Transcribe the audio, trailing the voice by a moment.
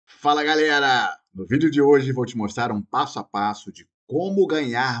Fala galera! No vídeo de hoje vou te mostrar um passo a passo de como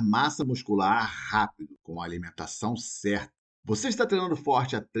ganhar massa muscular rápido com a alimentação certa. Você está treinando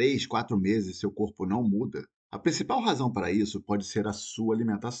forte há 3, 4 meses e seu corpo não muda? A principal razão para isso pode ser a sua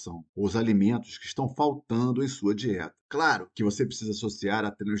alimentação, ou os alimentos que estão faltando em sua dieta. Claro que você precisa associar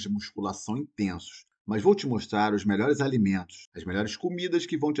a treinos de musculação intensos, mas vou te mostrar os melhores alimentos, as melhores comidas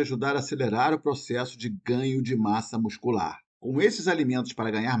que vão te ajudar a acelerar o processo de ganho de massa muscular. Com esses alimentos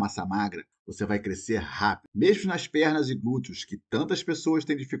para ganhar massa magra, você vai crescer rápido, mesmo nas pernas e glúteos, que tantas pessoas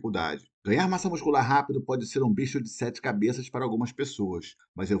têm dificuldade. Ganhar massa muscular rápido pode ser um bicho de 7 cabeças para algumas pessoas,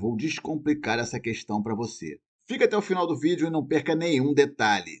 mas eu vou descomplicar essa questão para você. Fica até o final do vídeo e não perca nenhum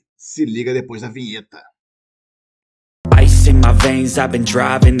detalhe. Se liga depois da vinheta. Ice in my veins, I've been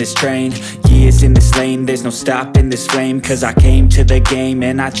driving this train. Years in this lane, there's no stopping this flame. Cause I came to the game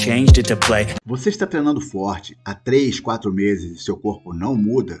and I changed it to play. Você está treinando forte há 3, 4 meses e seu corpo não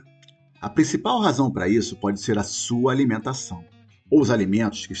muda? A principal razão para isso pode ser a sua alimentação, ou os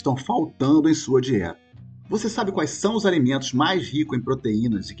alimentos que estão faltando em sua dieta. Você sabe quais são os alimentos mais ricos em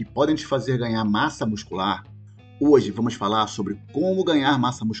proteínas e que podem te fazer ganhar massa muscular? Hoje vamos falar sobre como ganhar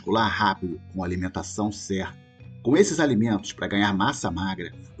massa muscular rápido com a alimentação certa. Com esses alimentos para ganhar massa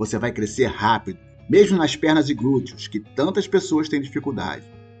magra, você vai crescer rápido, mesmo nas pernas e glúteos, que tantas pessoas têm dificuldade.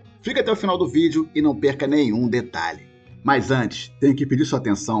 Fica até o final do vídeo e não perca nenhum detalhe. Mas antes, tenho que pedir sua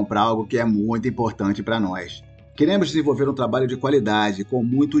atenção para algo que é muito importante para nós. Queremos desenvolver um trabalho de qualidade com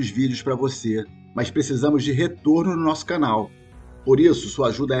muitos vídeos para você, mas precisamos de retorno no nosso canal. Por isso, sua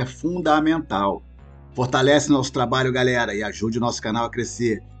ajuda é fundamental. Fortalece nosso trabalho, galera, e ajude o nosso canal a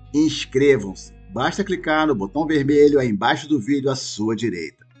crescer. Inscrevam-se. Basta clicar no botão vermelho aí embaixo do vídeo à sua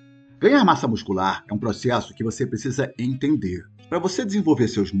direita. Ganhar massa muscular é um processo que você precisa entender. Para você desenvolver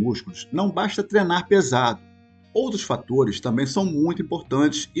seus músculos, não basta treinar pesado. Outros fatores também são muito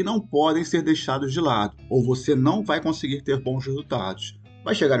importantes e não podem ser deixados de lado, ou você não vai conseguir ter bons resultados.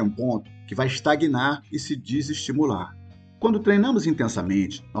 Vai chegar a um ponto que vai estagnar e se desestimular. Quando treinamos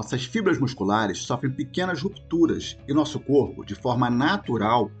intensamente, nossas fibras musculares sofrem pequenas rupturas e nosso corpo, de forma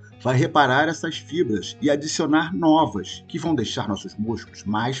natural, vai reparar essas fibras e adicionar novas, que vão deixar nossos músculos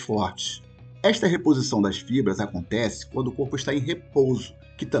mais fortes. Esta reposição das fibras acontece quando o corpo está em repouso,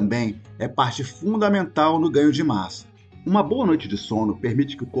 que também é parte fundamental no ganho de massa. Uma boa noite de sono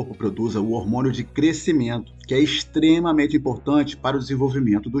permite que o corpo produza o hormônio de crescimento, que é extremamente importante para o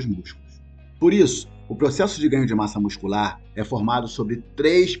desenvolvimento dos músculos. Por isso, o processo de ganho de massa muscular é formado sobre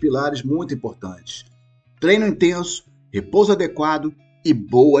 3 pilares muito importantes: treino intenso, repouso adequado e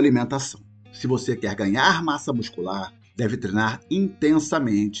boa alimentação. Se você quer ganhar massa muscular, deve treinar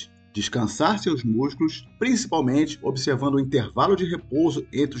intensamente, descansar seus músculos, principalmente observando o intervalo de repouso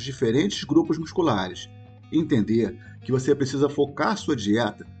entre os diferentes grupos musculares, e entender que você precisa focar sua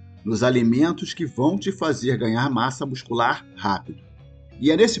dieta nos alimentos que vão te fazer ganhar massa muscular rápido.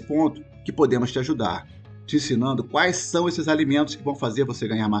 E é nesse ponto que podemos te ajudar, te ensinando quais são esses alimentos que vão fazer você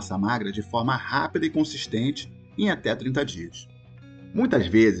ganhar massa magra de forma rápida e consistente em até 30 dias. Muitas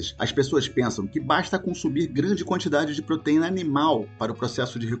vezes, as pessoas pensam que basta consumir grande quantidade de proteína animal para o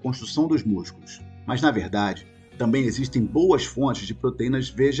processo de reconstrução dos músculos. Mas, na verdade, também existem boas fontes de proteínas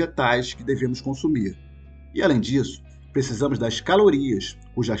vegetais que devemos consumir. E, além disso, precisamos das calorias,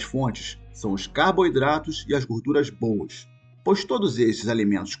 cujas fontes são os carboidratos e as gorduras boas. Pois todos esses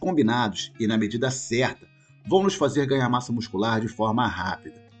alimentos combinados e na medida certa vão nos fazer ganhar massa muscular de forma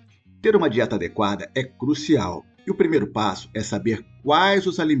rápida. Ter uma dieta adequada é crucial. E o primeiro passo é saber quais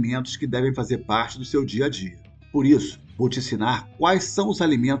os alimentos que devem fazer parte do seu dia a dia. Por isso, vou te ensinar quais são os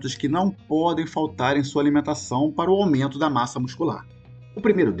alimentos que não podem faltar em sua alimentação para o aumento da massa muscular. O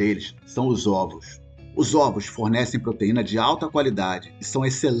primeiro deles são os ovos. Os ovos fornecem proteína de alta qualidade e são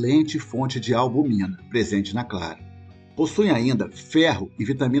excelente fonte de albumina, presente na clara. Possuem ainda ferro e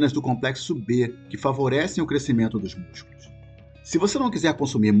vitaminas do complexo B, que favorecem o crescimento dos músculos. Se você não quiser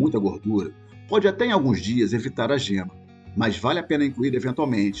consumir muita gordura, pode até em alguns dias evitar a gema, mas vale a pena incluir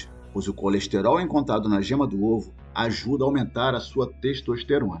eventualmente, pois o colesterol encontrado na gema do ovo ajuda a aumentar a sua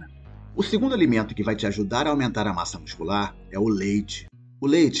testosterona. O segundo alimento que vai te ajudar a aumentar a massa muscular é o leite. O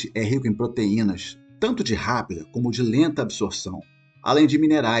leite é rico em proteínas, tanto de rápida como de lenta absorção, além de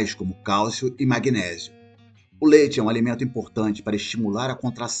minerais como cálcio e magnésio. O leite é um alimento importante para estimular a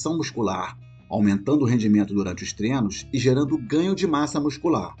contração muscular, aumentando o rendimento durante os treinos e gerando ganho de massa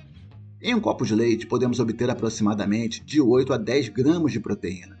muscular. Em um copo de leite, podemos obter aproximadamente de 8 a 10 gramas de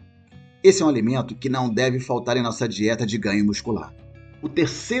proteína. Esse é um alimento que não deve faltar em nossa dieta de ganho muscular. O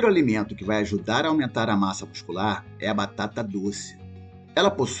terceiro alimento que vai ajudar a aumentar a massa muscular é a batata doce. Ela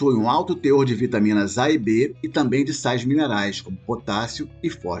possui um alto teor de vitaminas A e B e também de sais minerais, como potássio e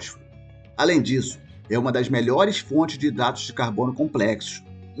fósforo. Além disso, é uma das melhores fontes de hidratos de carbono complexos,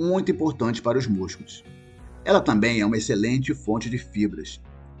 muito importante para os músculos. Ela também é uma excelente fonte de fibras.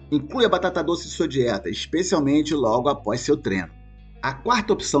 Inclui a batata doce em sua dieta, especialmente logo após seu treino. A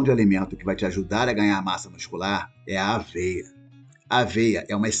quarta opção de alimento que vai te ajudar a ganhar massa muscular é a aveia. A aveia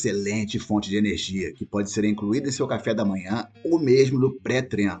é uma excelente fonte de energia que pode ser incluída em seu café da manhã ou mesmo no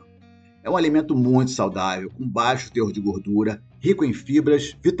pré-treino. É um alimento muito saudável, com baixo teor de gordura, rico em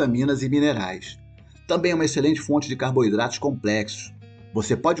fibras, vitaminas e minerais. Também é uma excelente fonte de carboidratos complexos.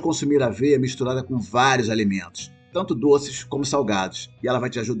 Você pode consumir aveia misturada com vários alimentos, tanto doces como salgados, e ela vai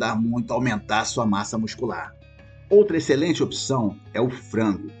te ajudar muito a aumentar a sua massa muscular. Outra excelente opção é o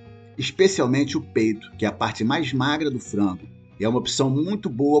frango, especialmente o peito, que é a parte mais magra do frango, e é uma opção muito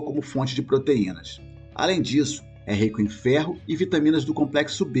boa como fonte de proteínas. Além disso, é rico em ferro e vitaminas do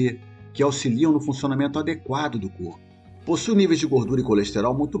complexo B, que auxiliam no funcionamento adequado do corpo. Possui níveis de gordura e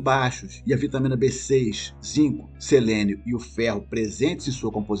colesterol muito baixos, e a vitamina B6, zinco, selênio e o ferro presentes em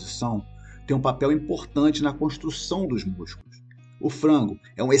sua composição têm um papel importante na construção dos músculos. O frango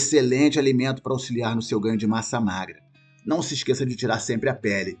é um excelente alimento para auxiliar no seu ganho de massa magra. Não se esqueça de tirar sempre a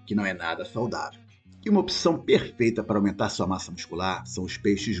pele, que não é nada saudável. E uma opção perfeita para aumentar sua massa muscular são os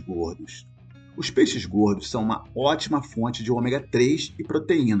peixes gordos. Os peixes gordos são uma ótima fonte de ômega 3 e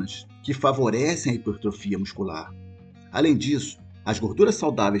proteínas, que favorecem a hipertrofia muscular. Além disso, as gorduras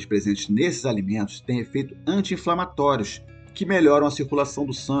saudáveis presentes nesses alimentos têm efeitos anti-inflamatórios, que melhoram a circulação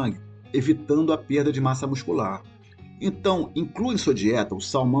do sangue, evitando a perda de massa muscular. Então, inclua em sua dieta o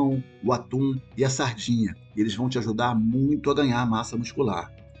salmão, o atum e a sardinha, e eles vão te ajudar muito a ganhar massa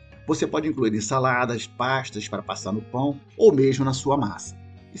muscular. Você pode incluir em saladas, pastas para passar no pão ou mesmo na sua massa.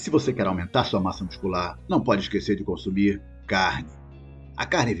 E se você quer aumentar sua massa muscular, não pode esquecer de consumir carne. A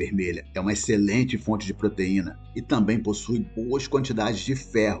carne vermelha é uma excelente fonte de proteína e também possui boas quantidades de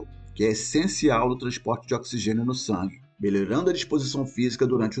ferro, que é essencial no transporte de oxigênio no sangue, melhorando a disposição física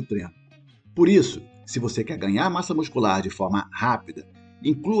durante o treino. Por isso, se você quer ganhar massa muscular de forma rápida,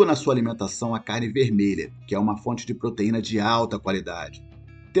 inclua na sua alimentação a carne vermelha, que é uma fonte de proteína de alta qualidade.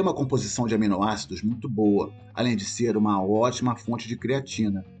 Tem uma composição de aminoácidos muito boa, além de ser uma ótima fonte de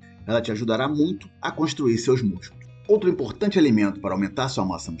creatina. Ela te ajudará muito a construir seus músculos. Outro importante alimento para aumentar sua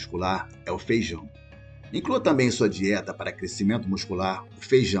massa muscular é o feijão. Inclua também em sua dieta para crescimento muscular o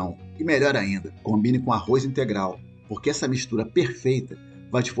feijão e, melhor ainda, combine com arroz integral, porque essa mistura perfeita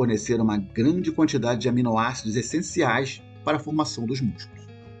vai te fornecer uma grande quantidade de aminoácidos essenciais para a formação dos músculos.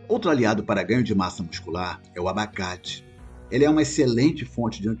 Outro aliado para ganho de massa muscular é o abacate. Ele é uma excelente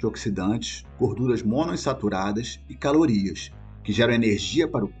fonte de antioxidantes, gorduras monoinsaturadas e calorias, que geram energia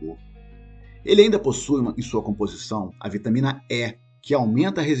para o corpo. Ele ainda possui em sua composição a vitamina E, que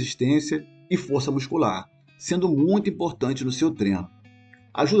aumenta a resistência e força muscular, sendo muito importante no seu treino.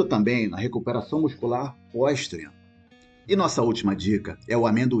 Ajuda também na recuperação muscular pós-treino. E nossa última dica é o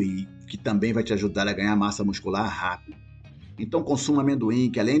amendoim, que também vai te ajudar a ganhar massa muscular rápido. Então consuma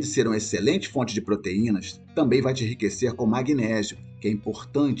amendoim, que além de ser uma excelente fonte de proteínas, também vai te enriquecer com magnésio, que é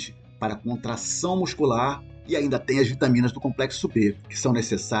importante para a contração muscular, e ainda tem as vitaminas do complexo B, que são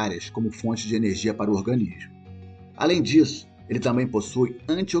necessárias como fonte de energia para o organismo. Além disso, ele também possui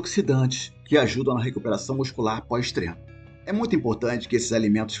antioxidantes, que ajudam na recuperação muscular pós-treino. É muito importante que esses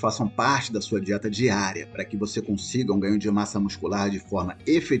alimentos façam parte da sua dieta diária para que você consiga um ganho de massa muscular de forma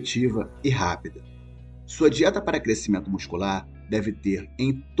efetiva e rápida. Sua dieta para crescimento muscular deve ter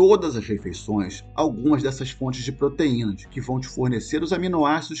em todas as refeições algumas dessas fontes de proteínas que vão te fornecer os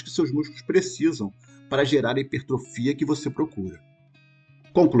aminoácidos que seus músculos precisam para gerar a hipertrofia que você procura.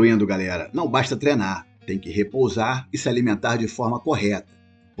 Concluindo, galera, não basta treinar, tem que repousar e se alimentar de forma correta,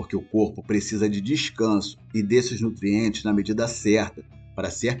 porque o corpo precisa de descanso e desses nutrientes na medida certa para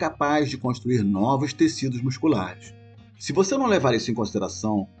ser capaz de construir novos tecidos musculares. Se você não levar isso em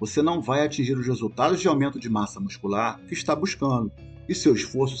consideração, você não vai atingir os resultados de aumento de massa muscular que está buscando, e seu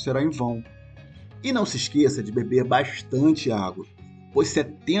esforço será em vão. E não se esqueça de beber bastante água, pois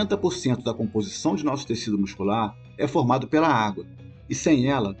 70% da composição de nosso tecido muscular é formado pela água, e sem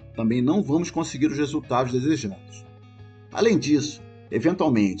ela também não vamos conseguir os resultados desejados. Além disso,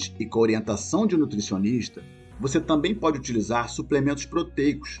 eventualmente e com a orientação de um nutricionista, você também pode utilizar suplementos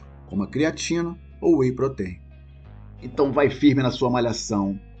proteicos, como a creatina ou whey protein. Então vai firme na sua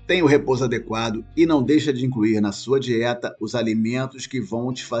malhação, tenha o repouso adequado e não deixa de incluir na sua dieta os alimentos que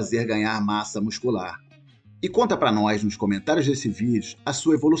vão te fazer ganhar massa muscular. E conta para nós nos comentários desse vídeo a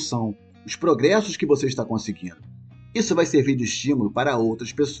sua evolução, os progressos que você está conseguindo. Isso vai servir de estímulo para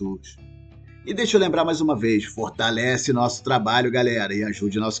outras pessoas. E deixa eu lembrar mais uma vez, fortalece nosso trabalho, galera, e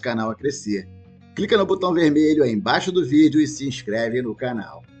ajude nosso canal a crescer. Clica no botão vermelho aí embaixo do vídeo e se inscreve no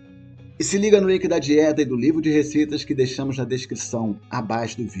canal. E se liga no link da dieta e do livro de receitas que deixamos na descrição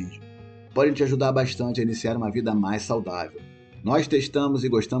abaixo do vídeo. Podem te ajudar bastante a iniciar uma vida mais saudável. Nós testamos e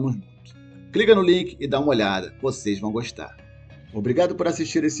gostamos muito. Clica no link e dá uma olhada, vocês vão gostar. Obrigado por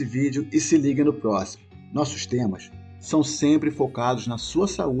assistir esse vídeo e se liga no próximo. Nossos temas são sempre focados na sua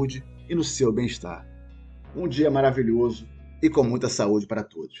saúde e no seu bem-estar. Um dia maravilhoso e com muita saúde para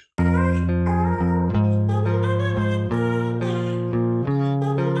todos.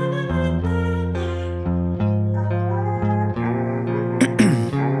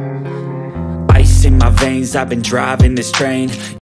 Ice in my veins, I've been driving this train.